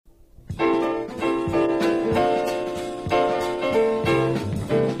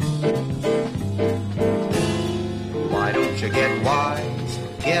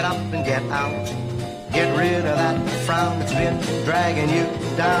dragging you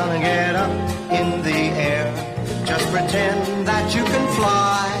down and get up in the air. Just pretend that you can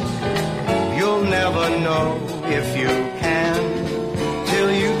fly. You'll never know if you can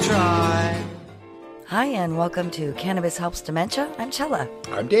till you try. Hi, and welcome to Cannabis Helps Dementia. I'm Chella.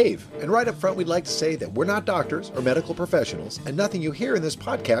 I'm Dave, and right up front we'd like to say that we're not doctors or medical professionals, and nothing you hear in this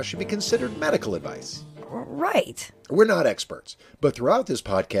podcast should be considered medical advice. Right. We're not experts, but throughout this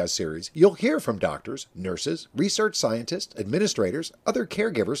podcast series, you'll hear from doctors, nurses, research scientists, administrators, other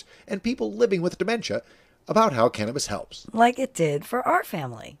caregivers, and people living with dementia about how cannabis helps. Like it did for our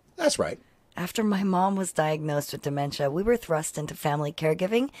family. That's right. After my mom was diagnosed with dementia, we were thrust into family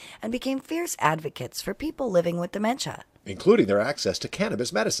caregiving and became fierce advocates for people living with dementia, including their access to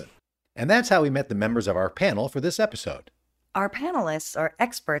cannabis medicine. And that's how we met the members of our panel for this episode. Our panelists are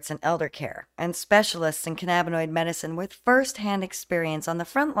experts in elder care and specialists in cannabinoid medicine with first-hand experience on the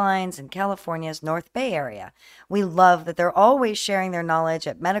front lines in California's North Bay area. We love that they're always sharing their knowledge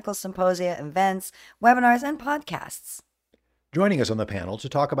at medical symposia, events, webinars, and podcasts. Joining us on the panel to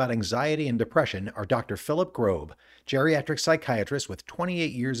talk about anxiety and depression are Dr. Philip Grobe, geriatric psychiatrist with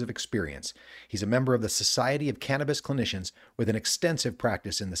 28 years of experience. He's a member of the Society of Cannabis Clinicians with an extensive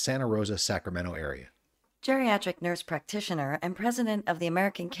practice in the Santa Rosa, Sacramento area. Geriatric nurse practitioner and president of the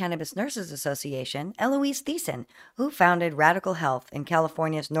American Cannabis Nurses Association, Eloise Thiessen, who founded Radical Health in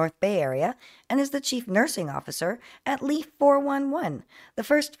California's North Bay area and is the chief nursing officer at Leaf 411, the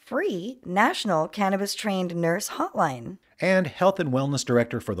first free national cannabis-trained nurse hotline. And health and wellness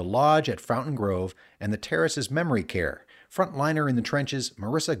director for the Lodge at Fountain Grove and the Terraces Memory Care, frontliner in the trenches,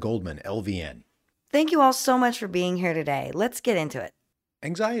 Marissa Goldman, LVN. Thank you all so much for being here today. Let's get into it.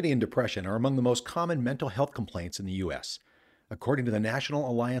 Anxiety and depression are among the most common mental health complaints in the U.S. According to the National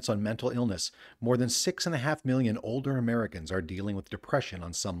Alliance on Mental Illness, more than 6.5 million older Americans are dealing with depression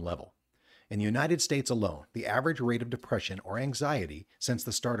on some level. In the United States alone, the average rate of depression or anxiety since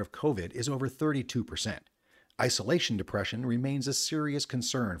the start of COVID is over 32%. Isolation depression remains a serious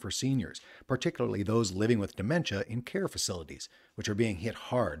concern for seniors, particularly those living with dementia in care facilities, which are being hit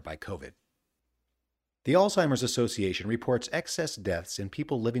hard by COVID. The Alzheimer's Association reports excess deaths in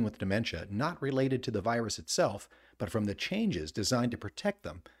people living with dementia not related to the virus itself, but from the changes designed to protect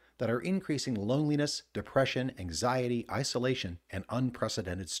them that are increasing loneliness, depression, anxiety, isolation, and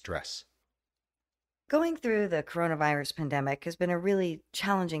unprecedented stress. Going through the coronavirus pandemic has been a really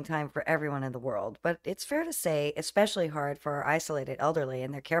challenging time for everyone in the world, but it's fair to say especially hard for our isolated elderly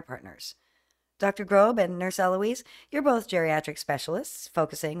and their care partners. Dr. Grobe and Nurse Eloise, you're both geriatric specialists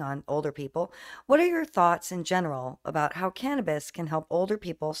focusing on older people. What are your thoughts in general about how cannabis can help older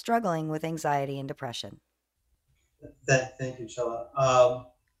people struggling with anxiety and depression? Thank you, Chella.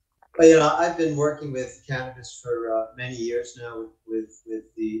 Well, I've been working with cannabis for many years now with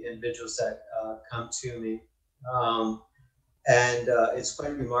the individuals that come to me. And it's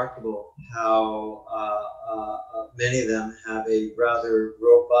quite remarkable how many of them have a rather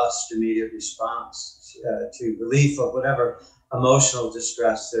robust immediate response to relief of whatever emotional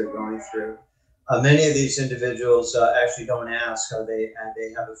distress they're going through. Many of these individuals actually don't ask, they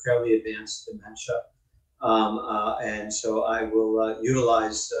have a fairly advanced dementia. And so I will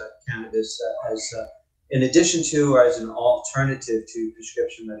utilize cannabis as in addition to or as an alternative to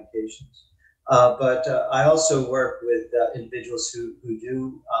prescription medications. But I also work with individuals who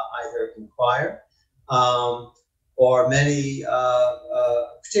do either inquire or many,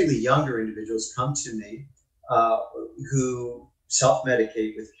 particularly younger individuals, come to me who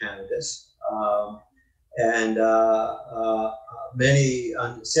self-medicate with cannabis. And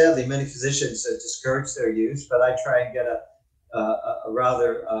sadly, many physicians discourage their use, but I try and get a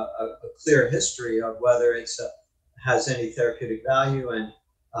rather clear history of whether it has any therapeutic value, and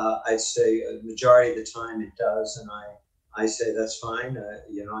I'd say a majority of the time it does, and I say that's fine.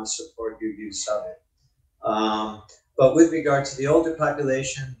 I support your use of it. But with regard to the older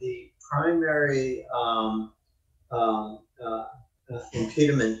population, the primary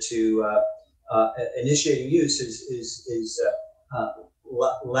impediment to initiating use is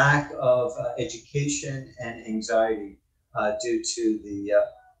lack of education and anxiety due to the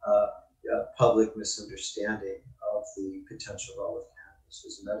public misunderstanding of the potential role of cannabis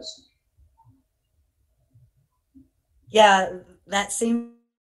as a medicine. Yeah, that seems.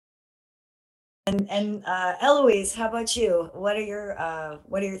 And Eloise, how about you? What are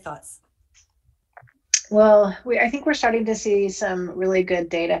your thoughts? Well, I think we're starting to see some really good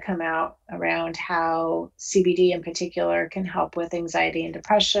data come out around how CBD in particular can help with anxiety and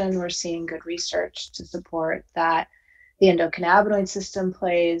depression. We're seeing good research to support that the endocannabinoid system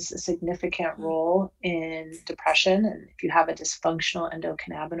plays a significant role in depression. And if you have a dysfunctional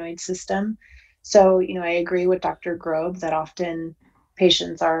endocannabinoid system, So, I agree with Dr. Grobe that often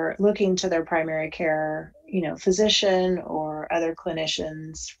patients are looking to their primary care, physician or other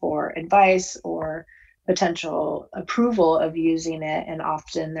clinicians for advice or potential approval of using it. And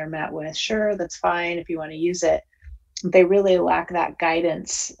often they're met with, sure, that's fine if you want to use it. They really lack that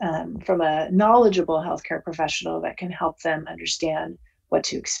guidance from a knowledgeable healthcare professional that can help them understand what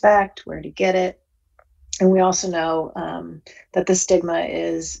to expect, where to get it. And we also know that the stigma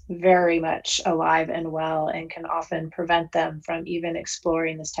is very much alive and well and can often prevent them from even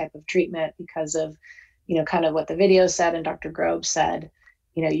exploring this type of treatment because of, kind of what the video said and Dr. Grobe said.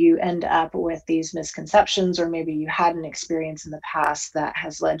 You end up with these misconceptions, or maybe you had an experience in the past that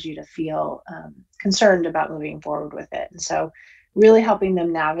has led you to feel concerned about moving forward with it. And so really helping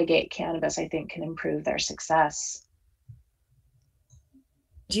them navigate cannabis, I think, can improve their success.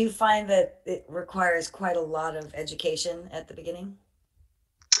 Do you find that it requires quite a lot of education at the beginning?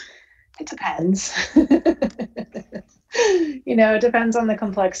 It depends. It depends on the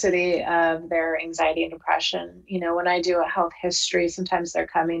complexity of their anxiety and depression. When I do a health history, sometimes they're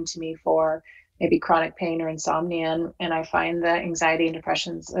coming to me for maybe chronic pain or insomnia, and I find that anxiety and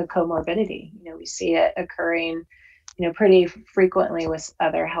depression's a comorbidity. We see it occurring, pretty frequently with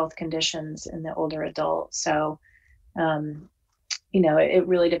other health conditions in the older adult. So, it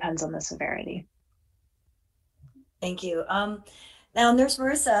really depends on the severity. Thank you. Now, Nurse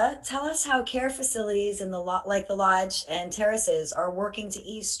Marissa, tell us how care facilities in like the Lodge and Terraces are working to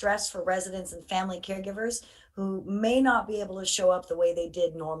ease stress for residents and family caregivers who may not be able to show up the way they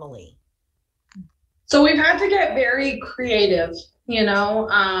did normally. So we've had to get very creative,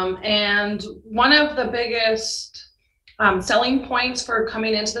 and one of the biggest selling points for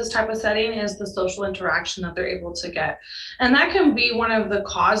coming into this type of setting is the social interaction that they're able to get. And that can be one of the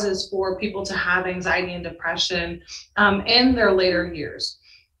causes for people to have anxiety and depression in their later years.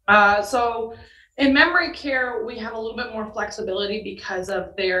 So in memory care, we have a little bit more flexibility because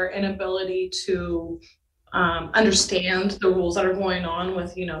of their inability to understand the rules that are going on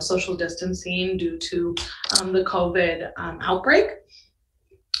with, social distancing due to the COVID outbreak.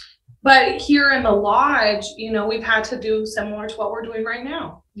 But here in the Lodge, we've had to do similar to what we're doing right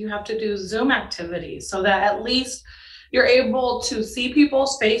now. You have to do Zoom activities so that at least you're able to see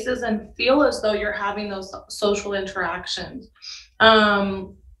people's faces and feel as though you're having those social interactions.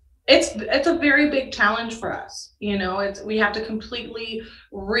 It's a very big challenge for us. We have to completely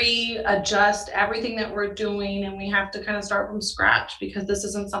readjust everything that we're doing, and we have to kind of start from scratch because this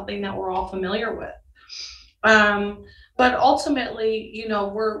isn't something that we're all familiar with. But ultimately,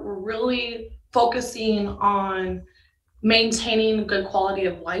 we're really focusing on maintaining good quality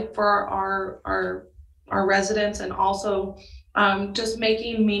of life for our residents, and also just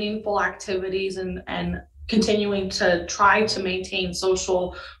making meaningful activities and continuing to try to maintain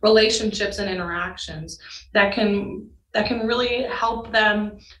social relationships and interactions that can really help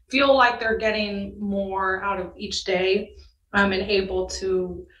them feel like they're getting more out of each day, and able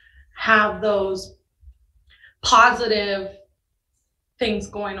to have those positive things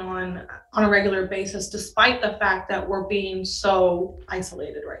going on a regular basis, despite the fact that we're being so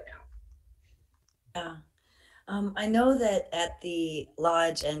isolated right now. Yeah. I know that at the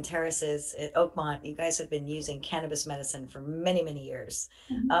Lodge and Terraces at Oakmont, you guys have been using cannabis medicine for many, many years.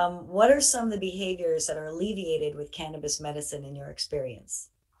 Mm-hmm. What are some of the behaviors that are alleviated with cannabis medicine in your experience?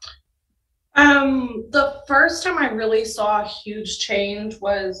 The first time I really saw a huge change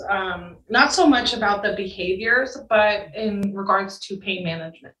was not so much about the behaviors, but in regards to pain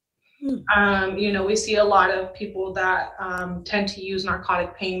management. We see a lot of people that tend to use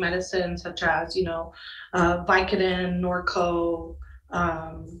narcotic pain medicine, such as, Vicodin, Norco,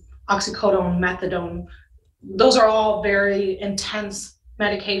 oxycodone, methadone. Those are all very intense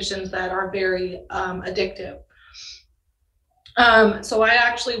medications that are very addictive. So I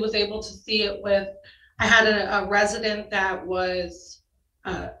actually was able to see it I had a resident that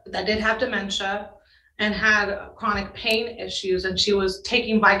that did have dementia and had chronic pain issues, and she was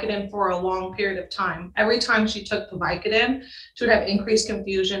taking Vicodin for a long period of time. Every time she took the Vicodin, she would have increased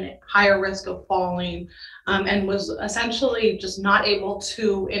confusion, higher risk of falling, and was essentially just not able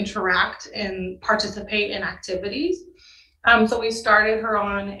to interact and participate in activities. So we started her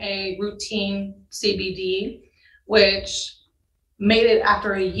on a routine CBD, which made it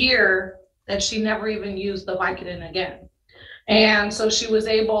after a year that she never even used the Vicodin again. And so she was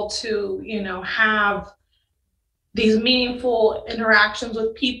able to, have these meaningful interactions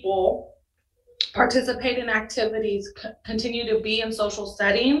with people, participate in activities, continue to be in social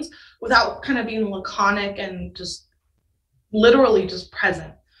settings without kind of being laconic and just literally just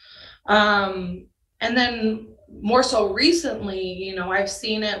present. And then more so recently, you know, I've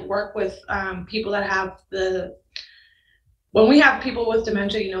seen it work with people that have when we have people with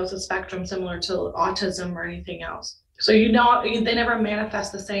dementia, you know, it's a spectrum similar to autism or anything else. So, you know, they never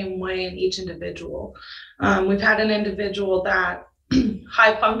manifest the same way in each individual. We've had an individual that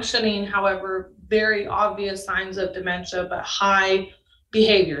high functioning, however, very obvious signs of dementia, but high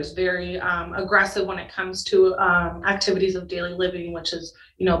behaviors, very aggressive when it comes to activities of daily living, which is,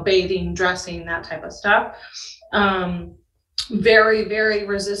 you know, bathing, dressing, that type of stuff. Very, very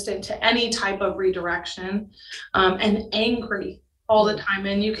resistant to any type of redirection, and angry all the time.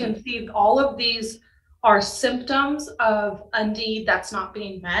 And you can see all of these are symptoms of a need that's not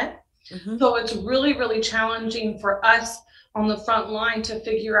being met. Mm-hmm. So it's really, really challenging for us on the front line to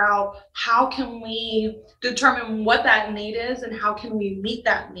figure out how can we determine what that need is and how can we meet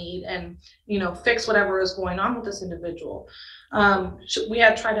that need and, you know, fix whatever is going on with this individual. We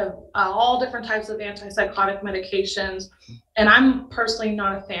had tried all different types of antipsychotic medications, and I'm personally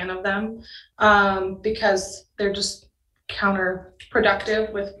not a fan of them because they're just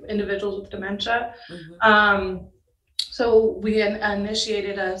counterproductive with individuals with dementia. Mm-hmm. So we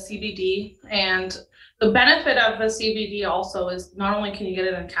initiated a CBD, and the benefit of the CBD also is not only can you get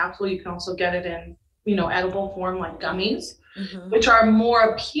it in a capsule, you can also get it in, you know, edible form like gummies, mm-hmm. which are more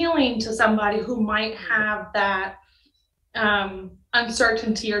appealing to somebody who might have that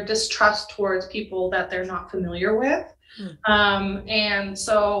uncertainty or distrust towards people that they're not familiar with. Mm-hmm. And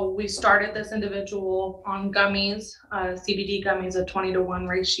so we started this individual on gummies, CBD gummies, a 20-to-1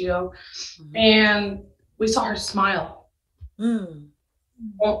 ratio, mm-hmm. and we saw her smile. Mm.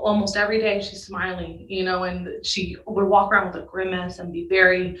 Almost every day she's smiling, you know, and she would walk around with a grimace and be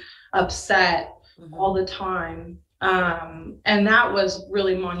very upset mm-hmm. all the time. And that was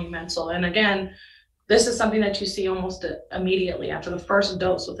really monumental. And again, this is something that you see almost immediately after the first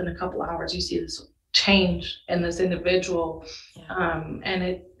dose. Within a couple hours, you see this change in this individual. Yeah.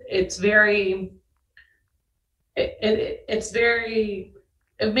 And it's very, it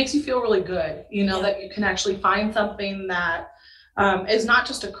makes you feel really good, you know, yeah. that you can actually find something that is not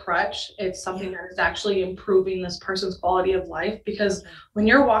just a crutch. It's something that is actually improving this person's quality of life, because when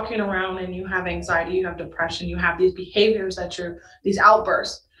you're walking around and you have anxiety, you have depression, you have these behaviors these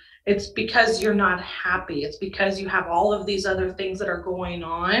outbursts, it's because you're not happy. It's because you have all of these other things that are going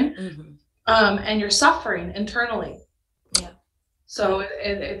on, mm-hmm. And you're suffering internally. Yeah. So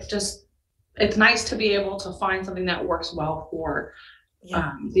it's nice to be able to find something that works well for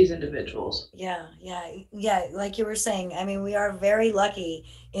these individuals. Yeah. Like you were saying, I mean, we are very lucky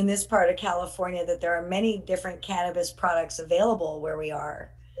in this part of California that there are many different cannabis products available where we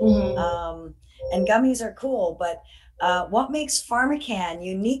are. Mm-hmm. And gummies are cool, but what makes PharmaCann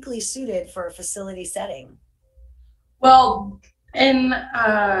uniquely suited for a facility setting? Well, in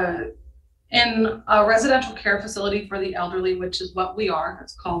a residential care facility for the elderly, which is what we are,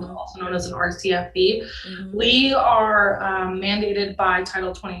 it's called also known as an RCFE. Mm-hmm. We are mandated by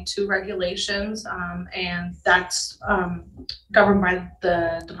Title 22 regulations, and that's governed by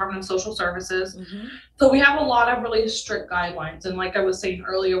the Department of Social Services. Mm-hmm. So we have a lot of really strict guidelines. And like I was saying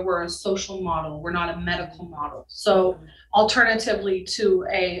earlier, we're a social model. We're not a medical model. So alternatively to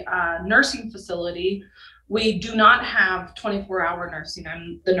a nursing facility, we do not have 24-hour nursing.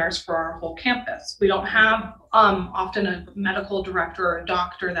 I'm the nurse for our whole campus. We don't have often a medical director or a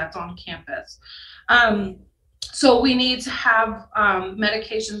doctor that's on campus. So we need to have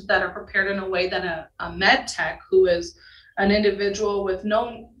medications that are prepared in a way that a med tech, who is an individual with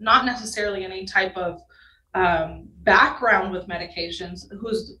not necessarily any type of background with medications,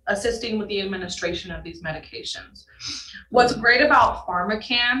 who's assisting with the administration of these medications. What's great about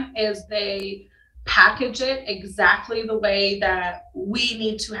PharmaCann is they package it exactly the way that we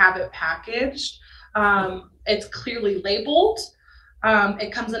need to have it packaged. It's clearly labeled.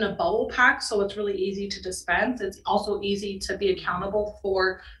 It comes in a bubble pack, so it's really easy to dispense. It's also easy to be accountable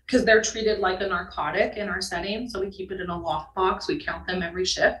for, because they're treated like a narcotic in our setting. So we keep it in a lockbox. We count them every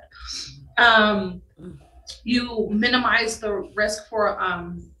shift. You minimize the risk for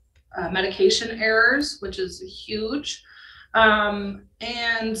medication errors, which is huge.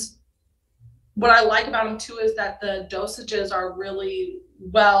 And what I like about them too is that the dosages are really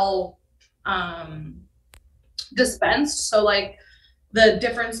well dispensed. So like the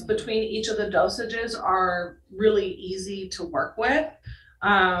difference between each of the dosages are really easy to work with.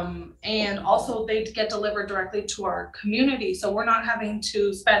 And also they get delivered directly to our community. So we're not having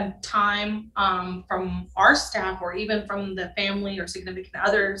to spend time from our staff or even from the family or significant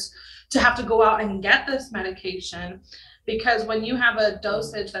others to have to go out and get this medication. Because when you have a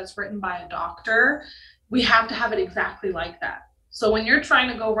dosage that's written by a doctor, we have to have it exactly like that. So when you're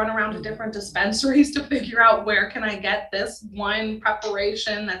trying to go run around to different dispensaries to figure out where can I get this one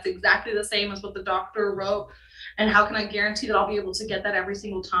preparation that's exactly the same as what the doctor wrote, and how can I guarantee that I'll be able to get that every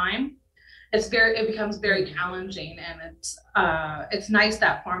single time, it becomes very challenging. And it's nice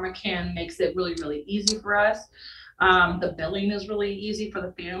that PharmaCann makes it really, really easy for us. The billing is really easy for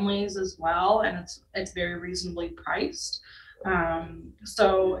the families as well, and it's very reasonably priced.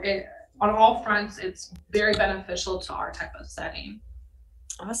 On all fronts, it's very beneficial to our type of setting.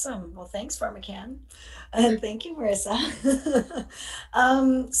 Awesome. Well, thanks, PharmaCann. And thank you, Marissa.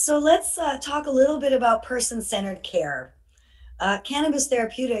 So let's talk a little bit about person-centered care. Cannabis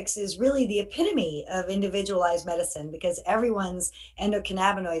therapeutics is really the epitome of individualized medicine because everyone's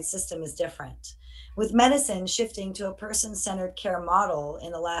endocannabinoid system is different. With medicine shifting to a person-centered care model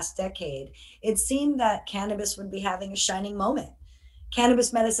in the last decade, it seemed that cannabis would be having a shining moment.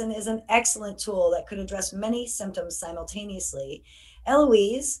 Cannabis medicine is an excellent tool that could address many symptoms simultaneously.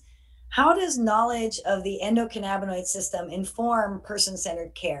 Eloise, how does knowledge of the endocannabinoid system inform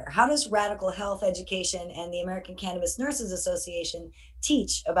person-centered care? How does Radical Health Education and the American Cannabis Nurses Association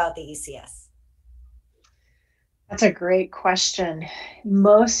teach about the ECS? That's a great question.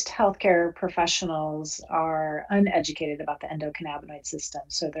 Most healthcare professionals are uneducated about the endocannabinoid system,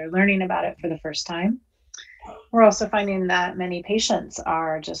 so they're learning about it for the first time. We're also finding that many patients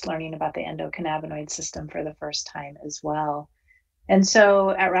are just learning about the endocannabinoid system for the first time as well. And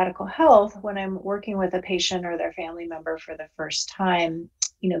so at Radical Health, when I'm working with a patient or their family member for the first time,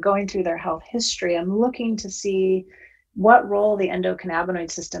 going through their health history, I'm looking to see what role the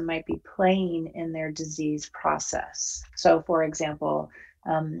endocannabinoid system might be playing in their disease process. So for example,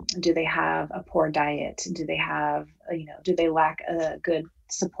 do they have a poor diet? Do they lack a good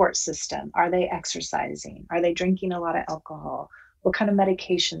support system? Are they exercising? Are they drinking a lot of alcohol? What kind of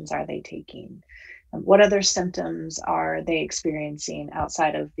medications are they taking? What other symptoms are they experiencing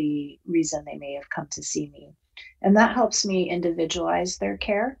outside of the reason they may have come to see me? And that helps me individualize their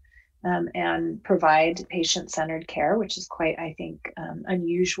care and provide patient-centered care, which is quite, I think,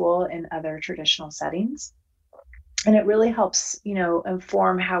 unusual in other traditional settings. And it really helps,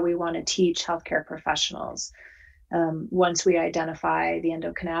 inform how we want to teach healthcare professionals. Once we identify the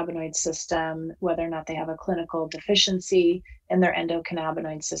endocannabinoid system, whether or not they have a clinical deficiency in their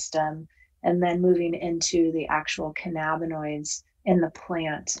endocannabinoid system, and then moving into the actual cannabinoids in the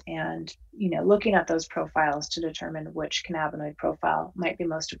plant and, looking at those profiles to determine which cannabinoid profile might be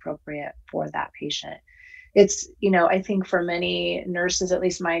most appropriate for that patient. It's, I think for many nurses, at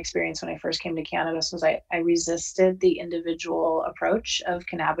least my experience when I first came to cannabis was I resisted the individual approach of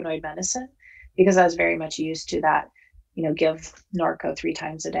cannabinoid medicine because I was very much used to that, give Norco 3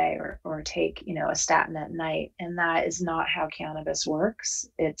 times a day or take, a statin at night. And that is not how cannabis works.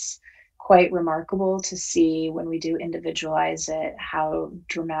 It's quite remarkable to see when we do individualize it, how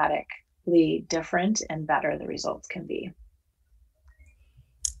dramatically different and better the results can be.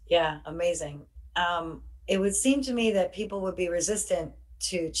 Yeah, amazing. It would seem to me that people would be resistant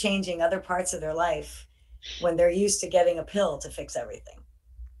to changing other parts of their life when they're used to getting a pill to fix everything.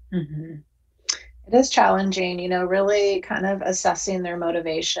 Mm-hmm. It is challenging, really kind of assessing their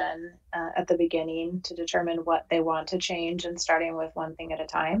motivation at the beginning to determine what they want to change and starting with one thing at a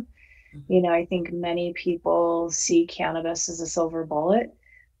time. I think many people see cannabis as a silver bullet.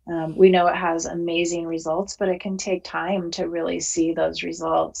 We know it has amazing results, but it can take time to really see those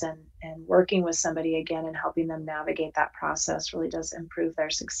results, and working with somebody again and helping them navigate that process really does improve their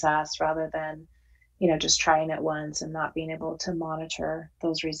success rather than, just trying it once and not being able to monitor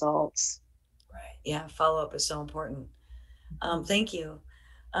those results. Right. Yeah. Follow-up is so important. Thank you.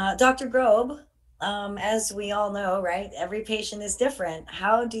 Dr. Grob, as we all know, right, every patient is different.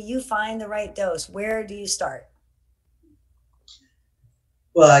 How do you find the right dose? Where do you start?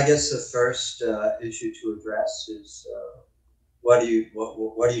 Well, I guess the first issue to address is what are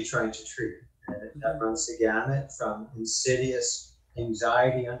you trying to treat? And that runs the gamut from insidious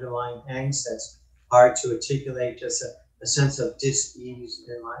anxiety, underlying angst that's hard to articulate, just a sense of dis-ease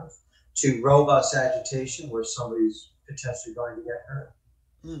in life, to robust agitation where somebody's potentially going to get hurt.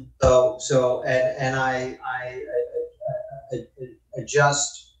 And I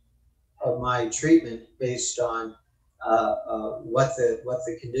adjust my treatment based on what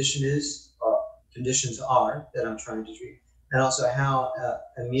the condition is or conditions are that I'm trying to treat, and also how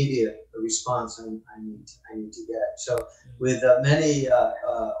immediate a response I need to get. So with many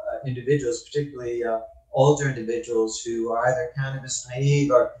individuals, particularly older individuals who are either cannabis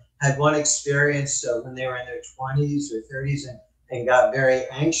naive or had one experience when they were in their 20s or 30s and got very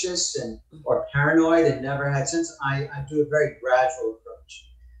anxious or paranoid and never had since, I do a very gradual approach.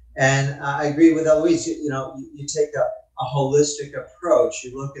 And I agree with Eloise, you take a holistic approach.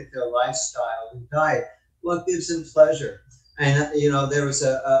 You look at their lifestyle and diet, what gives them pleasure. And, there was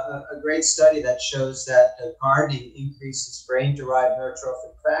a great study that shows that gardening increases brain-derived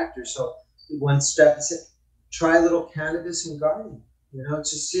neurotrophic factors. So one step is try a little cannabis and gardening, to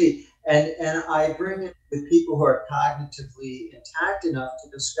see. And I bring it with people who are cognitively intact enough to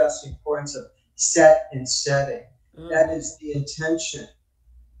discuss the importance of set and setting. That is the intention,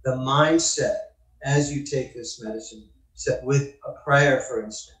 the mindset as you take this medicine, set with a prayer, for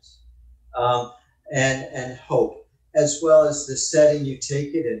instance, and hope, as well as the setting you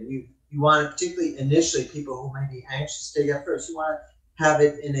take it in. You want to, particularly initially, people who might be anxious to take it first, you want to have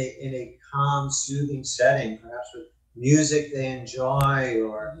it in a calm, soothing setting, perhaps with music they enjoy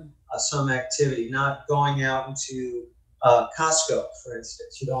or some activity, not going out into Costco, for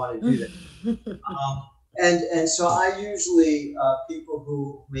instance. You don't want to do that. And so I usually, people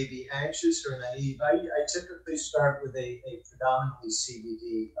who may be anxious or naive, I typically start with a predominantly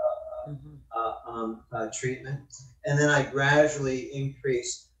CBD treatment, and then I gradually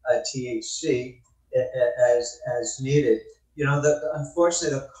increase THC as needed.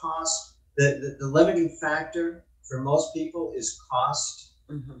 Unfortunately, the cost, the limiting factor for most people is cost,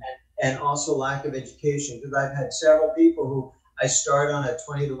 and also lack of education. Because I've had several people who I start on a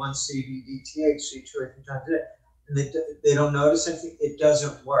 20-1 CBD THC 2 or 3 times a day, and they don't notice anything. It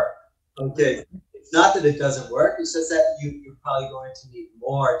doesn't work. Okay, it's not that it doesn't work. It's just that you're probably going to need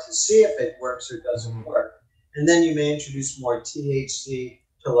more to see if it works or doesn't work. And then you may introduce more THC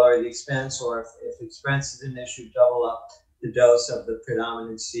to lower the expense, or if expense is an issue, double up the dose of the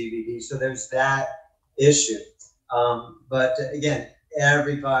predominant CBD. So there's that issue. But again,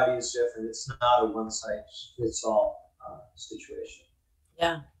 everybody is different. It's not a one-size-fits-all situation.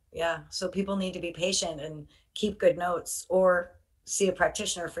 Yeah. So people need to be patient and keep good notes, or see a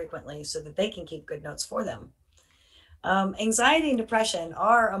practitioner frequently so that they can keep good notes for them. Anxiety and depression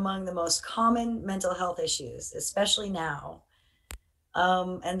are among the most common mental health issues, especially now.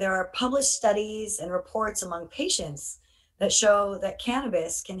 And there are published studies and reports among patients that show that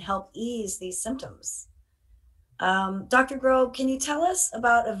cannabis can help ease these symptoms. Dr. Grobe, can you tell us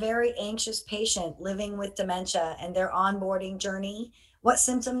about a very anxious patient living with dementia and their onboarding journey? What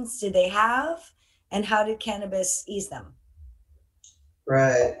symptoms did they have, and how did cannabis ease them?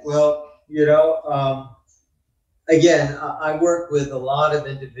 Right. Well, again, I work with a lot of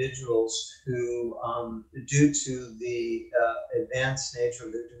individuals who, due to the advanced nature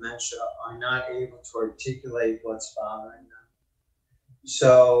of their dementia, are not able to articulate what's bothering them.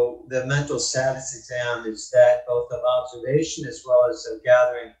 So the mental status exam is that both of observation as well as of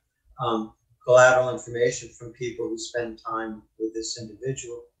gathering collateral information from people who spend time with this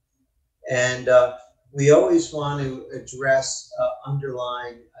individual. And we always want to address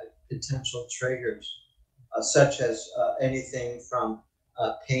underlying potential triggers, such as anything from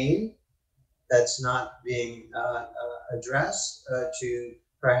pain that's not being addressed to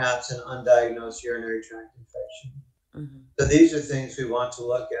perhaps an undiagnosed urinary tract infection. So these are things we want to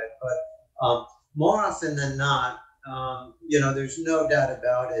look at. But more often than not, there's no doubt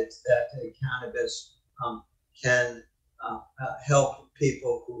about it that cannabis can help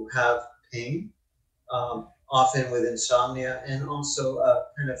people who have pain, often with insomnia, and also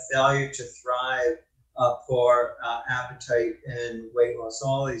kind of failure to thrive, poor appetite and weight loss.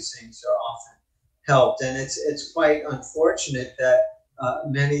 All these things are often helped. And it's quite unfortunate that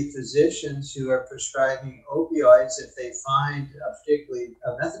many physicians who are prescribing opioids, if they find, particularly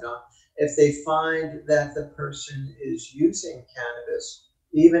methadone, if they find that the person is using cannabis,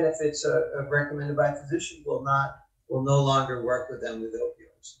 even if it's recommended by a physician, will no longer work with them with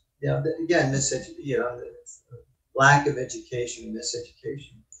opioids. Again, lack of education,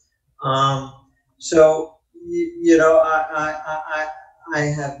 miseducation. So I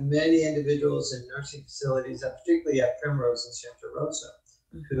have many individuals in nursing facilities, particularly at Primrose and Santa Rosa,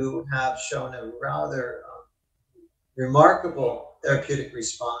 who have shown a rather remarkable therapeutic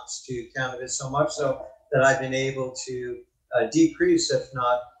response to cannabis, so much so that I've been able to decrease, if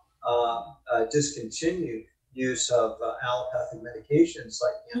not discontinue, use of allopathic medications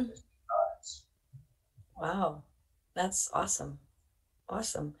like cannabis products. Wow, that's awesome.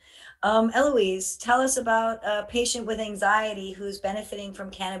 Awesome. Eloise, tell us about a patient with anxiety who's benefiting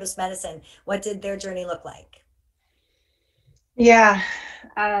from cannabis medicine. What did their journey look like? Yeah,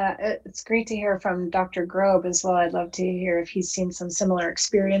 it's great to hear from Dr. Grobe as well. I'd love to hear if he's seen some similar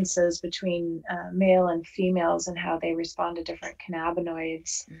experiences between male and females and how they respond to different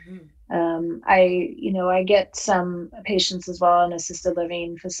cannabinoids. I get some patients as well in assisted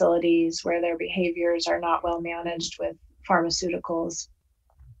living facilities where their behaviors are not well managed with pharmaceuticals.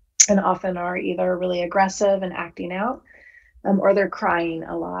 and often are either really aggressive and acting out, or they're crying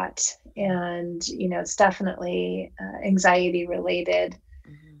a lot. And, it's definitely anxiety related.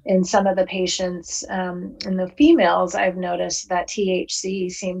 In some of the patients, in the females, I've noticed that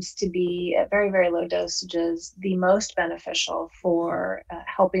THC seems to be at very, very low dosages the most beneficial for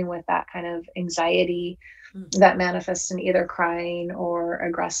helping with that kind of anxiety that manifests in either crying or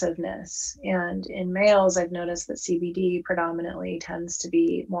aggressiveness. And in males, I've noticed that CBD predominantly tends to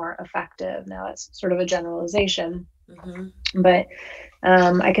be more effective. Now, it's sort of a generalization, but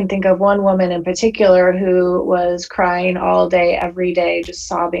I can think of one woman in particular who was crying all day, every day, just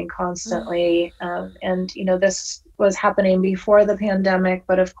sobbing constantly. And, this was happening before the pandemic,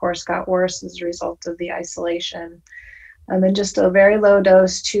 but of course got worse as a result of the isolation. And just a very low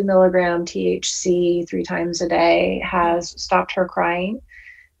dose, 2 milligram THC 3 times a day has stopped her crying.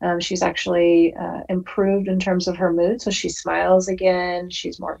 She's actually improved in terms of her mood. So she smiles again.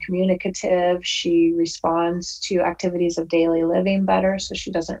 She's more communicative. She responds to activities of daily living better. So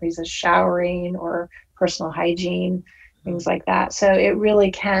she doesn't resist showering or personal hygiene, things like that. So it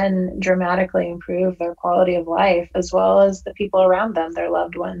really can dramatically improve their quality of life, as well as the people around them, their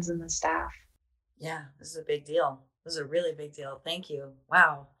loved ones and the staff. Yeah, this is a big deal. This is a really big deal. Thank you.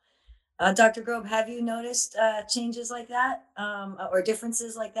 Wow. Dr. Grobe, have you noticed changes like that or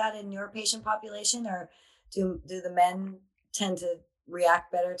differences like that in your patient population, or do the men tend to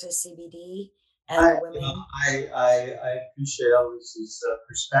react better to CBD and the women? I appreciate Eloise's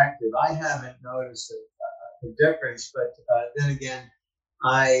perspective. I haven't noticed a difference, but then again,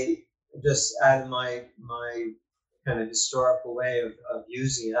 I just out of my kind of historical way of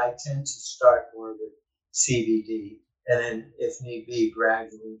using it, I tend to start more with CBD, and then, if need be,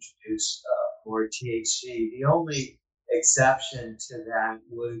 gradually introduce more THC. The only exception to that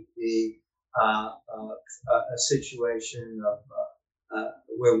would be a situation of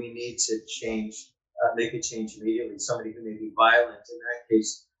where we need to make a change immediately. Somebody who may be violent. In that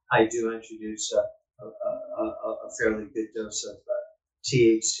case, I do introduce a fairly good dose of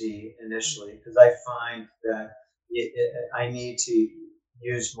THC initially, because I find that I need to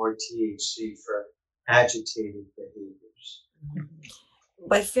use more THC for agitated behaviors.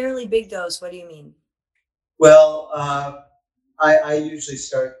 By fairly big dose, what do you mean? Well, I usually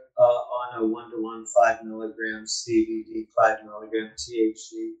start on a 1-to-1 5 milligrams CBD, 5 milligram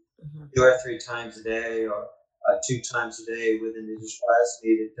THC, 2 or 3 times a day, or 2 times a day with an additional as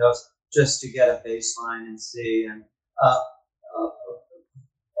needed dose, just to get a baseline and see. And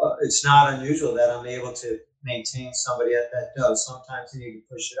it's not unusual that I'm able to maintain somebody at that dose. Sometimes you need to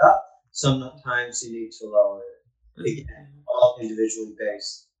push it up. Sometimes you need to lower it. Again, all individually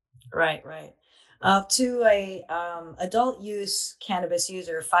based. Right. To a adult use cannabis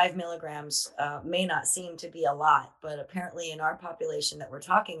user, 5 milligrams may not seem to be a lot, but apparently in our population that we're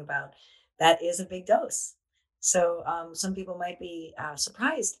talking about, that is a big dose. So some people might be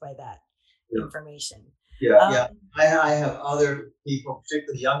surprised by that information. Yeah. I have other people,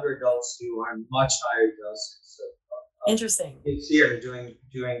 particularly younger adults, who are much higher doses. Interesting. THC are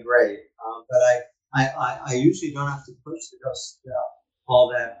doing great, but I usually don't have to push the dose all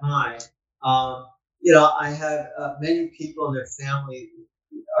that high. I have many people in their family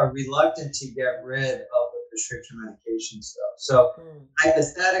are reluctant to get rid of the prescription medication stuff. So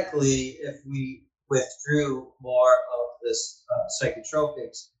hypothetically, if we withdrew more of this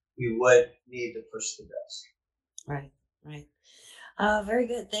psychotropics, we would need to push the dose. Right. Very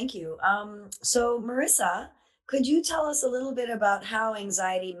good. Thank you. So Marissa, could you tell us a little bit about how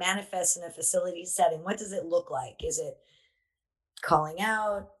anxiety manifests in a facility setting? What does it look like? Is it calling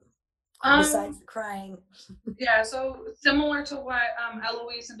out besides the crying? Yeah, so similar to what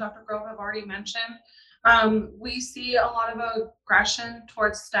Eloise and Dr. Grove have already mentioned, we see a lot of aggression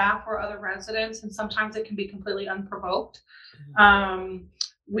towards staff or other residents, and sometimes it can be completely unprovoked.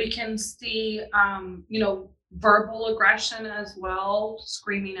 We can see, verbal aggression as well,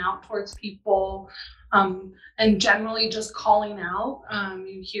 screaming out towards people, and generally just calling out.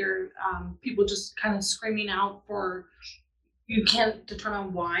 You hear people just kind of screaming out you can't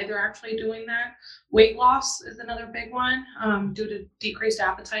determine why they're actually doing that. Weight loss is another big one, due to decreased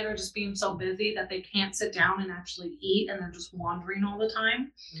appetite or just being so busy that they can't sit down and actually eat, and they're just wandering all the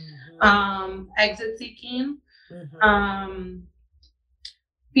time. Exit seeking.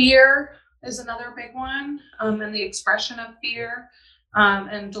 Fear is another big one, and the expression of fear,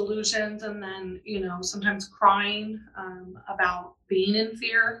 and delusions, and then sometimes crying about being in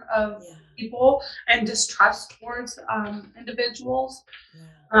fear of people, and distrust towards Yeah. individuals.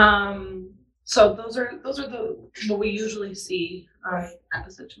 So those are the what we usually see at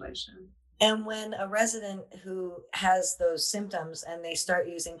the situation. And when a resident who has those symptoms and they start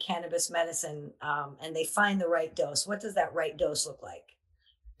using cannabis medicine and they find the right dose, what does that right dose look like?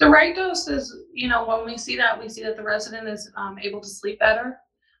 The right dose is, when we see that the resident is able to sleep better,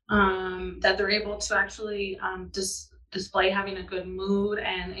 that they're able to actually display having a good mood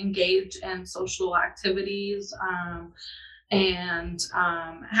and engage in social activities, and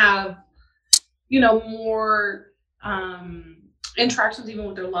have, more interactions even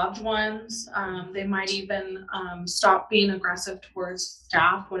with their loved ones. They might even stop being aggressive towards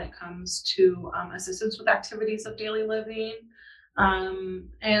staff when it comes to assistance with activities of daily living. And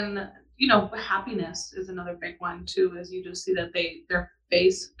happiness is another big one too, as you just see that their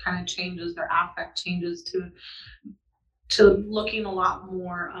face kind of changes, their affect changes to looking a lot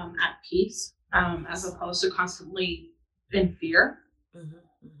more at peace, as opposed to constantly in fear.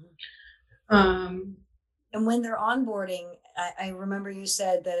 And when they're onboarding, I remember you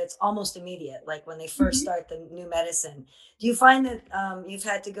said that it's almost immediate, like when they first start the new medicine. Do you find that you've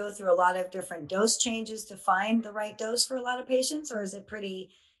had to go through a lot of different dose changes to find the right dose for a lot of patients, or is it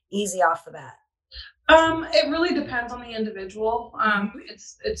pretty easy off the bat? It really depends on the individual.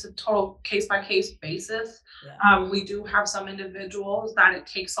 It's a total case by case basis. Yeah. We do have some individuals that it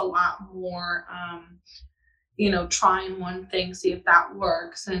takes a lot more, trying one thing, see if that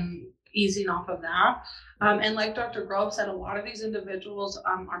works, and easing off of that. And like Dr. Grove said, a lot of these individuals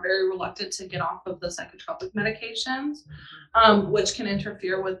are very reluctant to get off of the psychotropic medications, which can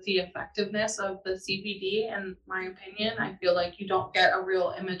interfere with the effectiveness of the CBD. In my opinion, I feel like you don't get a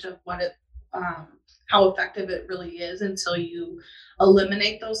real image of what it, how effective it really is until you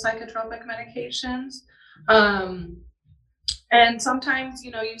eliminate those psychotropic medications. And sometimes,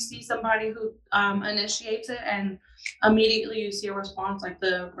 you see somebody who initiates it and immediately you see a response like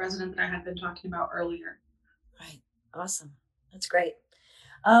the resident that I had been talking about earlier. Right. Awesome. That's great.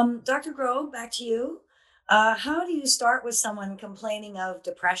 Dr. Grove, back to you. How do you start with someone complaining of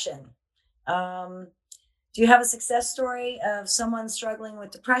depression? Do you have a success story of someone struggling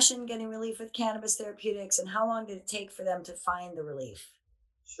with depression, getting relief with cannabis therapeutics, and how long did it take for them to find the relief?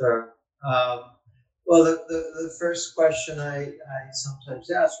 Sure. Well, the first question I sometimes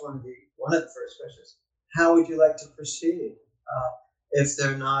ask, one of the first questions, how would you like to proceed? If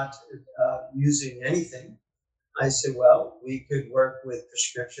they're not using anything, I say, well, we could work with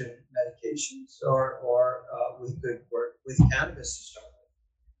prescription medications, or we could work with cannabis to start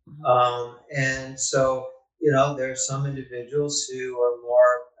with. And so, there are some individuals who are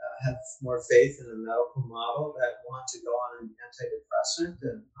have more faith in the medical model that want to go on an antidepressant,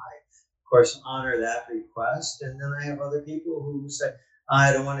 and I, of course, honor that request. And then I have other people who say,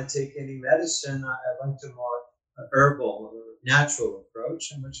 I don't want to take any medicine. I'd like a more herbal or natural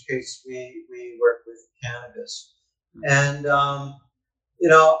approach, in which case we work with cannabis. And,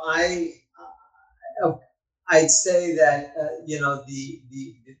 I'd say that,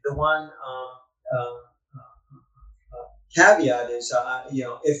 the one caveat is,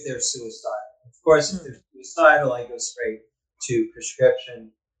 if they're suicidal. Of course, if they're suicidal, I go straight to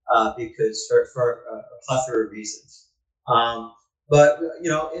prescription because for a plethora of reasons. But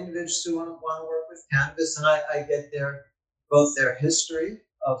individuals who want to work with cannabis, and I get both their history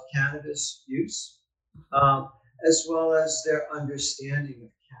of cannabis use, as well as their understanding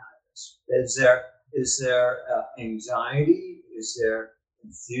of cannabis. Is there anxiety? Is there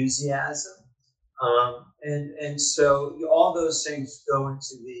enthusiasm? And so all those things go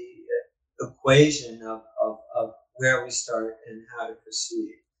into the equation of where we start and how to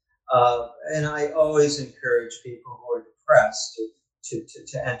proceed. And I always encourage people who are depressed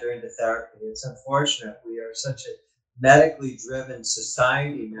to enter into therapy. It's unfortunate we are such a medically driven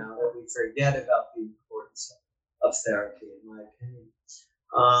society now that we forget about the importance of therapy, in my opinion.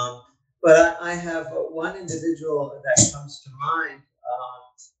 But I have one individual that comes to mind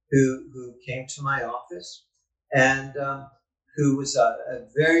who came to my office and who was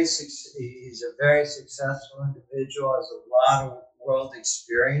he's a very successful individual, has a lot of world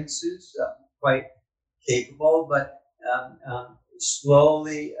experiences, quite capable, but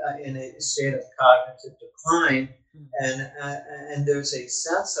slowly in a state of cognitive decline, and there's a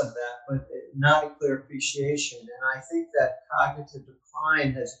sense of that, but not a clear appreciation. And I think that cognitive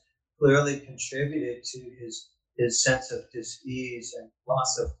decline has clearly contributed to his sense of dis-ease and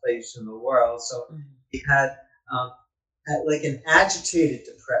loss of place in the world. So he had like an agitated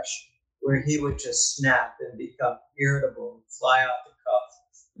depression where he would just snap and become irritable and fly off the cuff,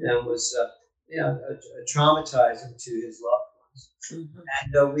 and was traumatizing to his loved ones.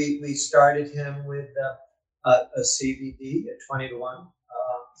 And we started him with a CBD, a 20-to-1,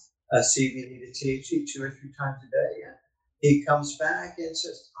 a CBD to THC 2 or 3 times a day. he comes back and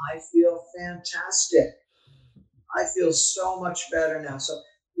says, I feel fantastic. I feel so much better now. So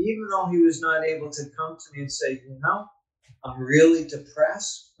even though he was not able to come to me and say, I'm really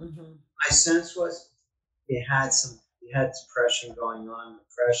depressed, my sense was he had depression going on,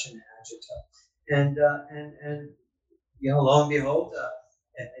 depression, agita, and lo and behold,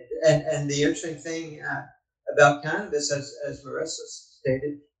 and the interesting thing about cannabis, as Marissa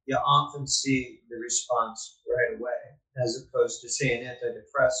stated, you often see the response right away, as opposed to seeing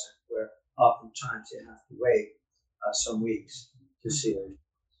antidepressant, where oftentimes you have to wait some weeks to see it.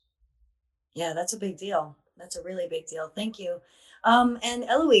 Yeah, that's a big deal. That's a really big deal. Thank you. And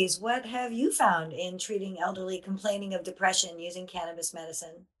Eloise, what have you found in treating elderly complaining of depression using cannabis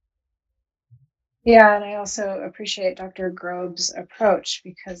medicine? Yeah, and I also appreciate Dr. Grobe's approach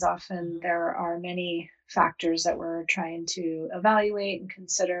because often there are many factors that we're trying to evaluate and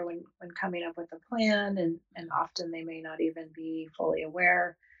consider when coming up with a plan, and often they may not even be fully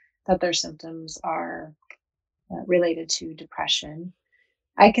aware that their symptoms are related to depression.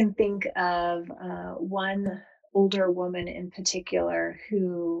 I can think of one older woman in particular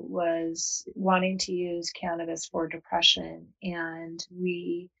who was wanting to use cannabis for depression, and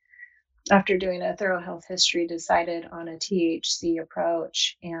we, after doing a thorough health history, decided on a THC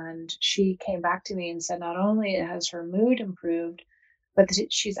approach. And she came back to me and said not only has her mood improved, but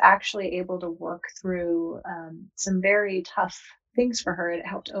that she's actually able to work through some very tough things for her. It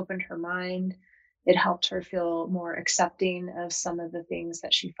helped open her mind. It helped her feel more accepting of some of the things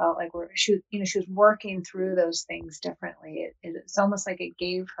that she felt like she was working through those things differently. It's almost like it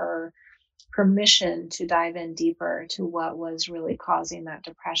gave her permission to dive in deeper to what was really causing that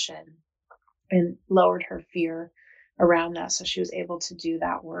depression and lowered her fear around that. So she was able to do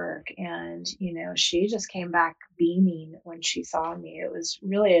that work. And, she just came back beaming when she saw me. It was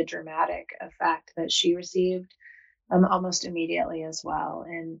really a dramatic effect that she received almost immediately as well.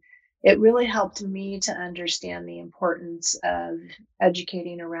 And it really helped me to understand the importance of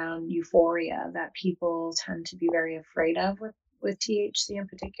educating around euphoria that people tend to be very afraid of with THC in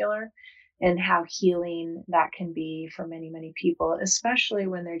particular, and how healing that can be for many, many people, especially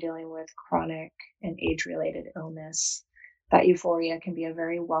when they're dealing with chronic and age-related illness. That euphoria can be a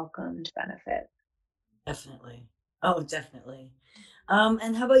very welcomed benefit. Definitely. Oh, definitely.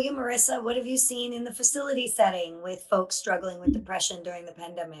 And how about you, Marissa? What have you seen in the facility setting with folks struggling with depression during the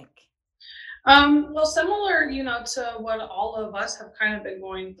pandemic? Well, similar, to what all of us have kind of been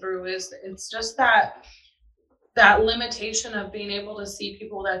going through is it's just that limitation of being able to see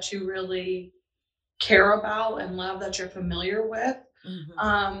people that you really care about and love, that you're familiar with,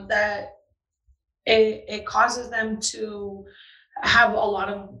 that it causes them to have a lot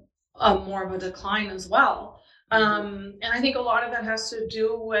of more of a decline as well. And I think a lot of that has to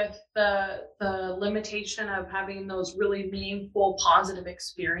do with the limitation of having those really meaningful, positive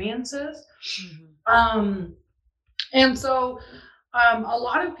experiences. And so a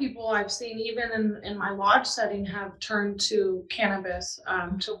lot of people I've seen, even in my lodge setting, have turned to cannabis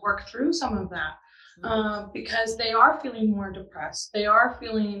to work through some of that. Because they are feeling more depressed, they are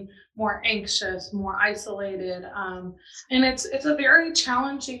feeling more anxious, more isolated, and it's a very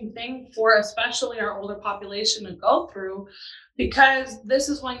challenging thing for especially our older population to go through, because this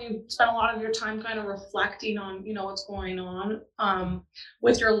is when you spend a lot of your time kind of reflecting on what's going on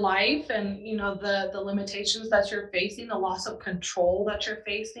with your life, and the limitations that you're facing, the loss of control that you're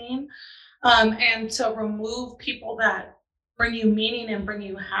facing, and to remove people that bring you meaning and bring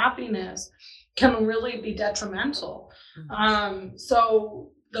you happiness can really be detrimental.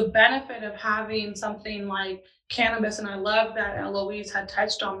 So the benefit of having something like cannabis, and I love that Eloise had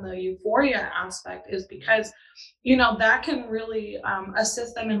touched on the euphoria aspect, is because that can really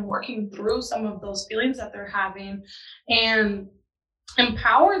assist them in working through some of those feelings that they're having, and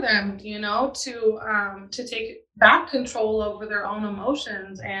empower them to take back control over their own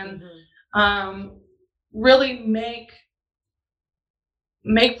emotions, and really make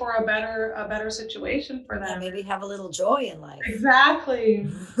for a better situation for them. Yeah, maybe have a little joy in life. Exactly.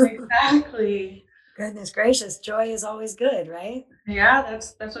 Goodness gracious, joy is always good, right? Yeah,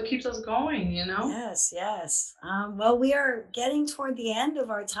 that's what keeps us going, Yes. Well, we are getting toward the end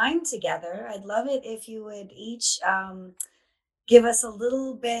of our time together. I'd love it if you would each give us a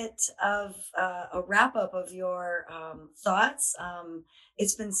little bit of a wrap up of your thoughts.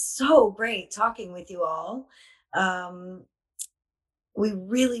 It's been so great talking with you all. We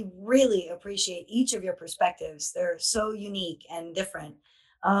really, really appreciate each of your perspectives. They're so unique and different.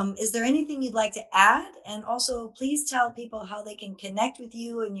 Is there anything you'd like to add? And also, please tell people how they can connect with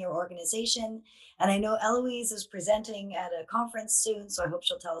you and your organization. And I know Eloise is presenting at a conference soon, so I hope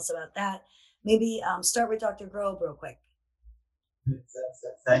she'll tell us about that. Maybe start with Dr. Grobe real quick.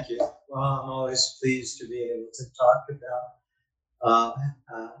 Thank you. Well, I'm always pleased to be able to talk about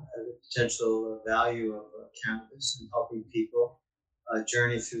the potential value of cannabis in helping people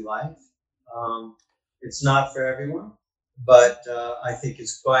journey through life. It's not for everyone, but I think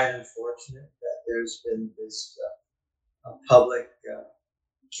it's quite unfortunate that there's been this public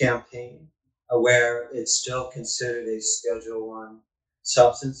campaign where it's still considered a Schedule I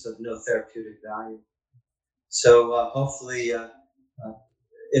substance of no therapeutic value. So hopefully,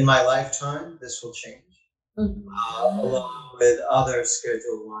 in my lifetime, this will change, along with other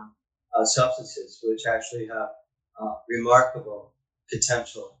Schedule I substances, which actually have remarkable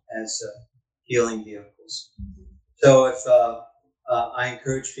potential as healing vehicles. So if I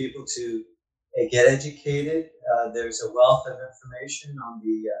encourage people to get educated, there's a wealth of information on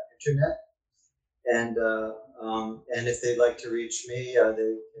the internet, and if they'd like to reach me,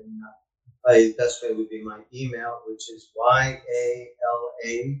 they can. The best way would be my email, which is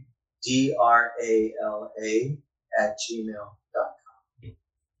yaladrala@gmail.com.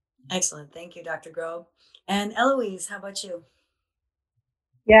 Excellent. Thank you, Dr. Grobe. And Eloise, how about you?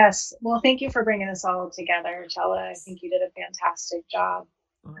 Yes. Well, thank you for bringing us all together, Chella. I think you did a fantastic job.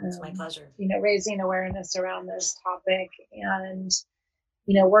 It's my pleasure. Raising awareness around this topic and,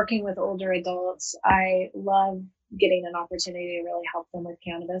 working with older adults. I love getting an opportunity to really help them with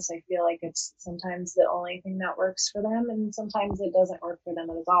cannabis. I feel like it's sometimes the only thing that works for them, and sometimes it doesn't work for them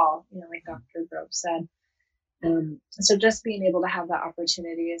at all, like Dr. Grobe said. So just being able to have that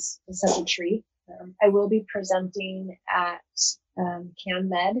opportunity is such a treat. I will be presenting at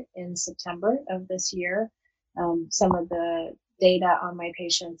CanMed in September of this year. Some of the data on my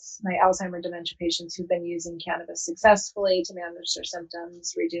patients, my Alzheimer's dementia patients who've been using cannabis successfully to manage their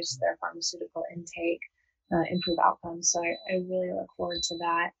symptoms, reduce their pharmaceutical intake, improve outcomes. So I really look forward to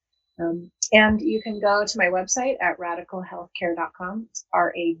that. And you can go to my website at radicalhealthcare.com. It's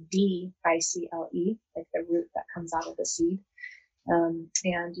RADICLE, like the root that comes out of the seed.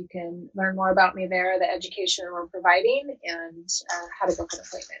 And you can learn more about me there, the education we're providing, and how to book an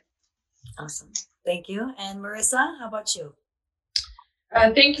appointment. Awesome. Thank you. And Marissa, how about you?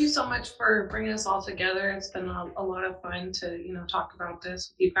 Thank you so much for bringing us all together. It's been a lot of fun to, talk about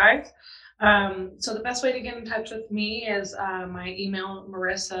this with you guys. So the best way to get in touch with me is my email,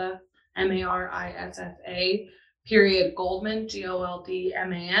 Marissa, MARISSA, _Goldman,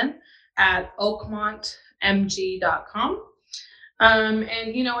 GOLDMAN, at oakmontmg.com. And,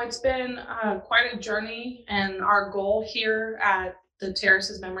 it's been quite a journey, and our goal here at the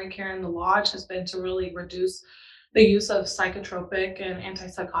Terraces Memory Care and the Lodge has been to really reduce the use of psychotropic and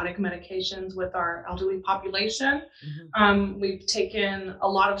antipsychotic medications with our elderly population. We've taken a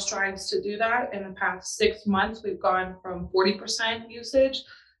lot of strides to do that. In the past 6 months, we've gone from 40% usage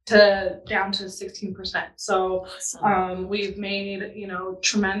to down to 16%. So we've made,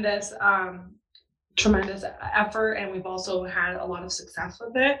 tremendous effort, and we've also had a lot of success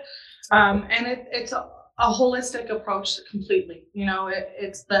with it. And it's a holistic approach completely.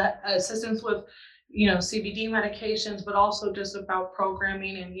 It's the assistance with CBD medications, but also just about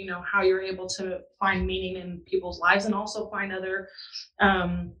programming and, how you're able to find meaning in people's lives, and also find other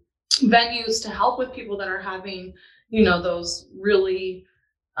venues to help with people that are having, those really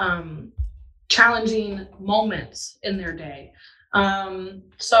challenging moments in their day.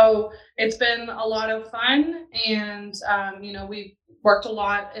 So it's been a lot of fun, and, we've worked a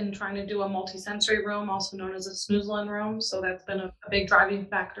lot in trying to do a multisensory room, also known as a snoozlin room. So that's been a big driving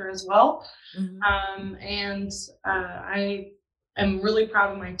factor as well. And I am really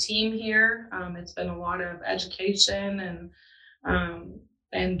proud of my team here. It's been a lot of education,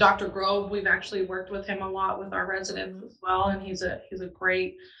 and Dr. Grobe, we've actually worked with him a lot with our residents as well. And he's a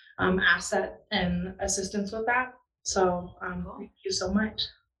great asset and assistance with that. So thank you so much.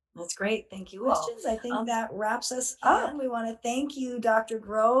 That's great. Thank you all. I think that wraps us up. We want to thank you, Dr.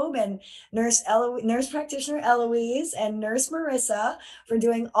 Grobe, and nurse practitioner Eloise, and nurse Marissa, for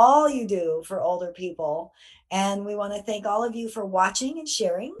doing all you do for older people. And we want to thank all of you for watching and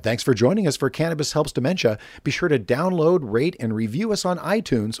sharing. Thanks for joining us for Cannabis Helps Dementia. Be sure to download, rate, and review us on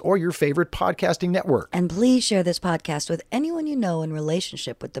iTunes or your favorite podcasting network. And please share this podcast with anyone you know in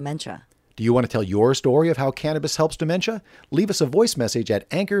relationship with dementia. Do you want to tell your story of how cannabis helps dementia? Leave us a voice message at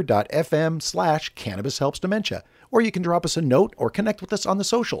anchor.fm/cannabishelpsdementia, or you can drop us a note or connect with us on the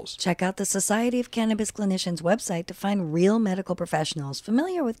socials. Check out the Society of Cannabis Clinicians website to find real medical professionals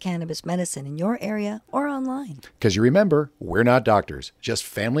familiar with cannabis medicine in your area or online. Because you remember, we're not doctors, just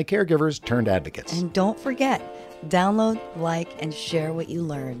family caregivers turned advocates. And don't forget, download, like, and share what you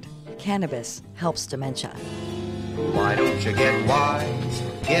learned. Cannabis helps dementia. Why don't you get wise?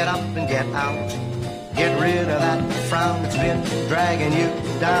 Get up and get out. Get rid of that frown that's been dragging you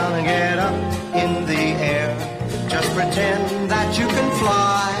down and get up in the air. Just pretend that you can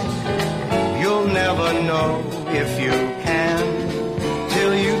fly. You'll never know if you can